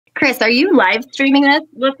Chris, are you live streaming this?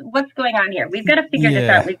 What's going on here? We've got to figure this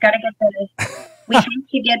out. We've got to get this. We have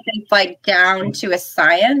to get this like down to a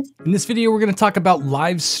science. In this video, we're going to talk about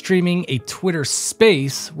live streaming a Twitter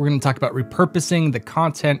space. We're going to talk about repurposing the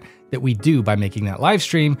content that we do by making that live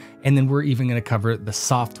stream. And then we're even going to cover the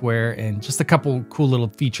software and just a couple cool little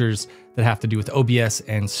features that have to do with OBS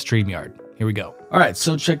and StreamYard. Here we go. All right,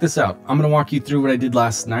 so check this out. I'm gonna walk you through what I did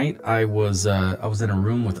last night. I was in a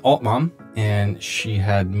room with Alt Mom, and she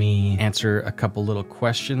had me answer a couple little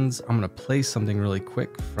questions. I'm gonna play something really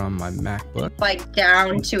quick from my MacBook. Like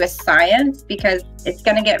down to a science, because it's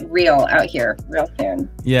gonna get real out here real soon.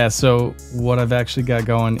 Yeah, so what I've actually got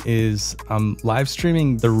going is I'm live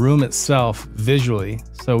streaming the room itself visually,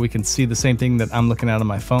 so we can see the same thing that I'm looking at on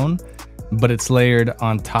my phone, but it's layered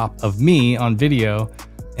on top of me on video.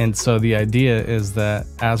 And so the idea is that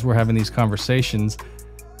as we're having these conversations,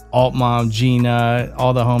 Alt Mom, Gina,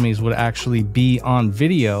 all the homies would actually be on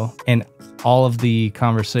video, and all of the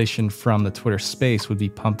conversation from the Twitter space would be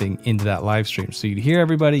pumping into that live stream. So you'd hear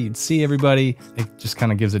everybody, you'd see everybody. It just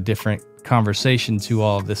kind of gives a different conversation to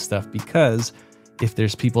all of this stuff, because if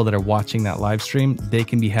there's people that are watching that live stream, they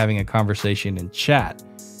can be having a conversation in chat,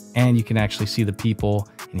 and you can actually see the people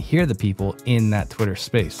and hear the people in that Twitter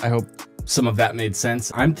space. I hope some of that made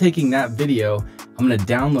sense. I'm taking that video, I'm gonna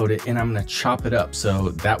download it, and I'm gonna chop it up. So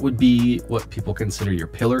that would be what people consider your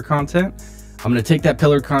pillar content. I'm gonna take that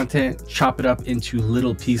pillar content, chop it up into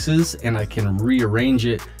little pieces, and I can rearrange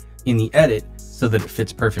it in the edit so that it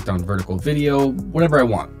fits perfect on vertical video, whatever I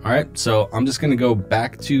want. All right, so I'm just gonna go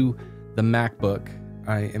back to the MacBook.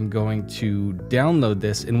 I am going to download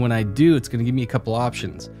this, and when I do, it's gonna give me a couple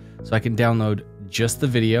options. So I can download just the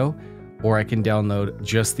video, or I can download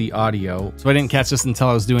just the audio. So I didn't catch this until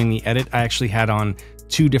I was doing the edit. I actually had on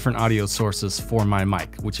 2 different audio sources for my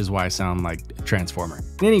mic, which is why I sound like a transformer.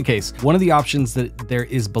 In any case, one of the options that there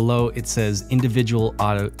is below, it says individual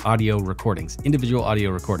audio recordings. Individual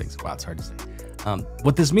audio recordings. Wow, it's hard to say.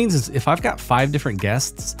 What this means is if I've got 5 different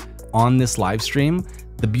guests on this live stream,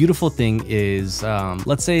 the beautiful thing is,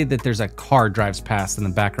 let's say that there's a car drives past in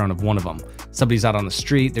the background of one of them. Somebody's out on the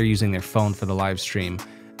street, they're using their phone for the live stream,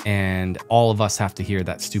 and all of us have to hear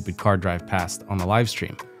that stupid car drive past on the live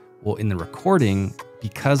stream. Well, in the recording,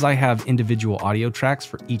 because I have individual audio tracks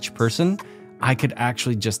for each person, I could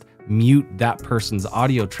actually just mute that person's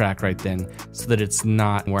audio track right then, so that it's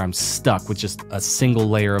not where I'm stuck with just a single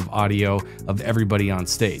layer of audio of everybody on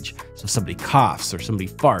stage. So if somebody coughs, or somebody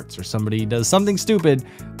farts, or somebody does something stupid,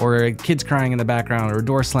 or a kid's crying in the background, or a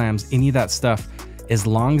door slams, any of that stuff, as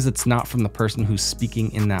long as it's not from the person who's speaking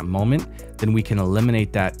in that moment, then we can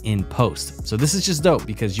eliminate that in post. So this is just dope,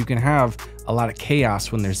 because you can have a lot of chaos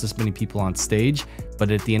when there's this many people on stage, but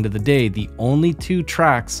at the end of the day, the only 2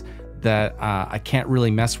 tracks that I can't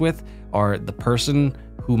really mess with are the person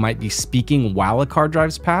who might be speaking while a car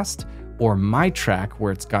drives past, or my track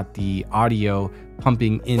where it's got the audio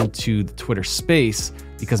pumping into the Twitter space,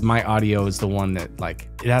 because my audio is the one that, like,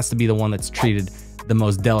 it has to be the one that's treated the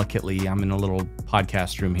most delicately. I'm in a little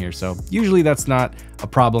podcast room here, so usually that's not a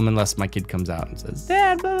problem unless my kid comes out and says,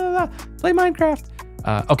 "Dad, blah, blah, blah, play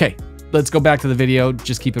Minecraft." Okay, let's go back to the video.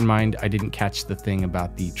 Just keep in mind, I didn't catch the thing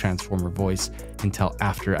about the transformer voice until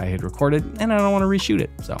after I had recorded, and I don't want to reshoot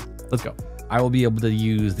it, so let's go. I will be able to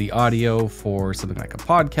use the audio for something like a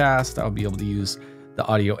podcast. I'll be able to use the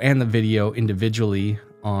audio and the video individually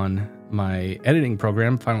on my editing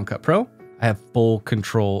program, Final Cut Pro. I have full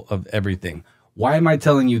control of everything. Why am I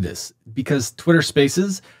telling you this? Because Twitter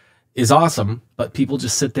Spaces is awesome, but people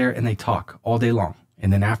just sit there and they talk all day long.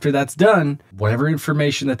 And then after that's done, whatever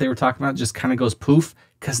information that they were talking about just kind of goes poof,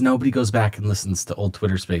 because nobody goes back and listens to old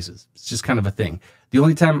Twitter Spaces. It's just kind of a thing. The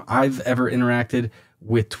only time I've ever interacted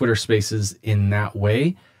with Twitter Spaces in that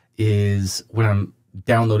way is when I'm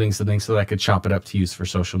downloading something so that I could chop it up to use for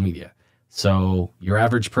social media. So your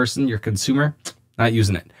average person, your consumer, not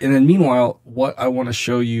using it. And then meanwhile, what I want to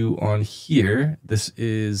show you on here, this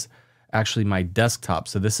is actually my desktop.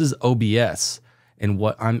 So this is OBS, and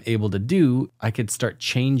what I'm able to do, I could start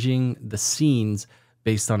changing the scenes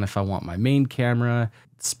based on if I want my main camera,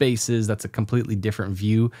 spaces, that's a completely different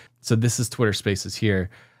view. So this is Twitter Spaces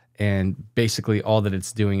here. And basically all that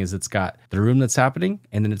it's doing is it's got the room that's happening,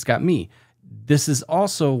 and then it's got me. This is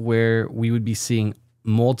also where we would be seeing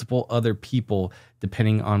multiple other people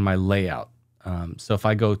depending on my layout. So if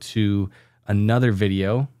I go to another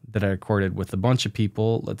video that I recorded with a bunch of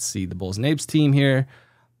people, let's see, the Bulls and Apes team here.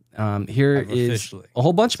 Here is a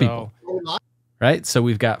whole bunch of people, right? So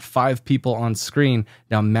we've got 5 people on screen.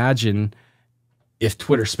 Now imagine if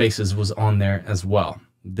Twitter Spaces was on there as well.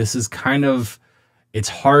 This is kind of It's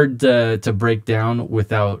hard to break down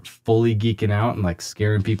without fully geeking out and like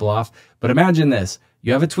scaring people off. But imagine this.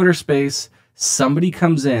 You have a Twitter space. Somebody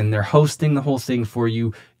comes in. They're hosting the whole thing for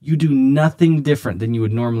you. You do nothing different than you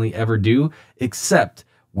would normally ever do, except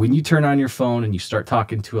when you turn on your phone and you start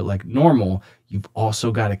talking to it like normal, you've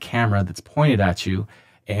also got a camera that's pointed at you,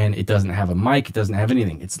 and it doesn't have a mic. It doesn't have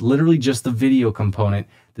anything. It's literally just the video component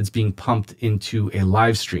that's being pumped into a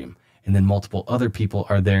live stream. And then multiple other people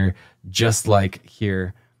are there, just like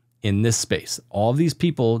here in this space. All these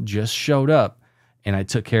people just showed up and I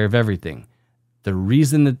took care of everything. The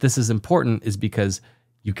reason that this is important is because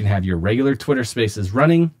you can have your regular Twitter spaces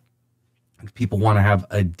running. If people want to have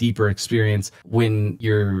a deeper experience, when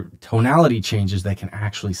your tonality changes, they can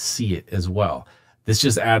actually see it as well. This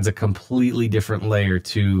just adds a completely different layer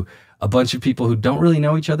to a bunch of people who don't really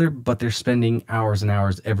know each other, but they're spending hours and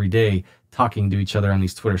hours every day talking to each other on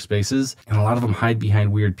these Twitter spaces. And a lot of them hide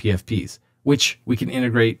behind weird PFPs, which we can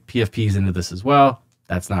integrate PFPs into this as well.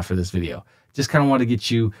 That's not for this video. Just kind of want to get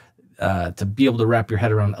you to be able to wrap your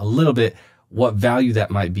head around a little bit what value that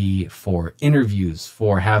might be for interviews,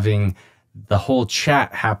 for having the whole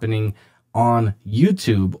chat happening on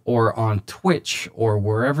YouTube or on Twitch or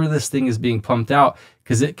wherever this thing is being pumped out,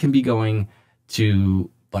 because it can be going to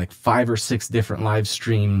like 5 or 6 different live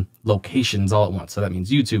stream locations all at once. So that means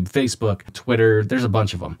YouTube, Facebook, Twitter, there's a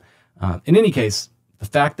bunch of them. In any case, the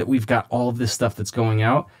fact that we've got all of this stuff that's going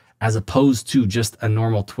out as opposed to just a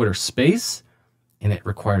normal Twitter space, and it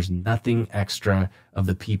requires nothing extra of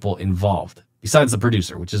the people involved besides the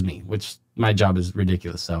producer, which is me, which my job is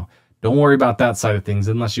ridiculous. So don't worry about that side of things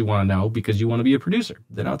unless you want to know because you want to be a producer.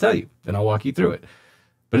 Then I'll tell you, then I'll walk you through it.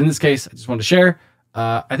 But in this case, I just wanted to share.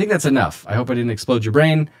 I think that's enough. I hope I didn't explode your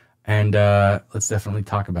brain, and let's definitely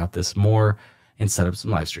talk about this more and set up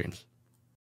some live streams.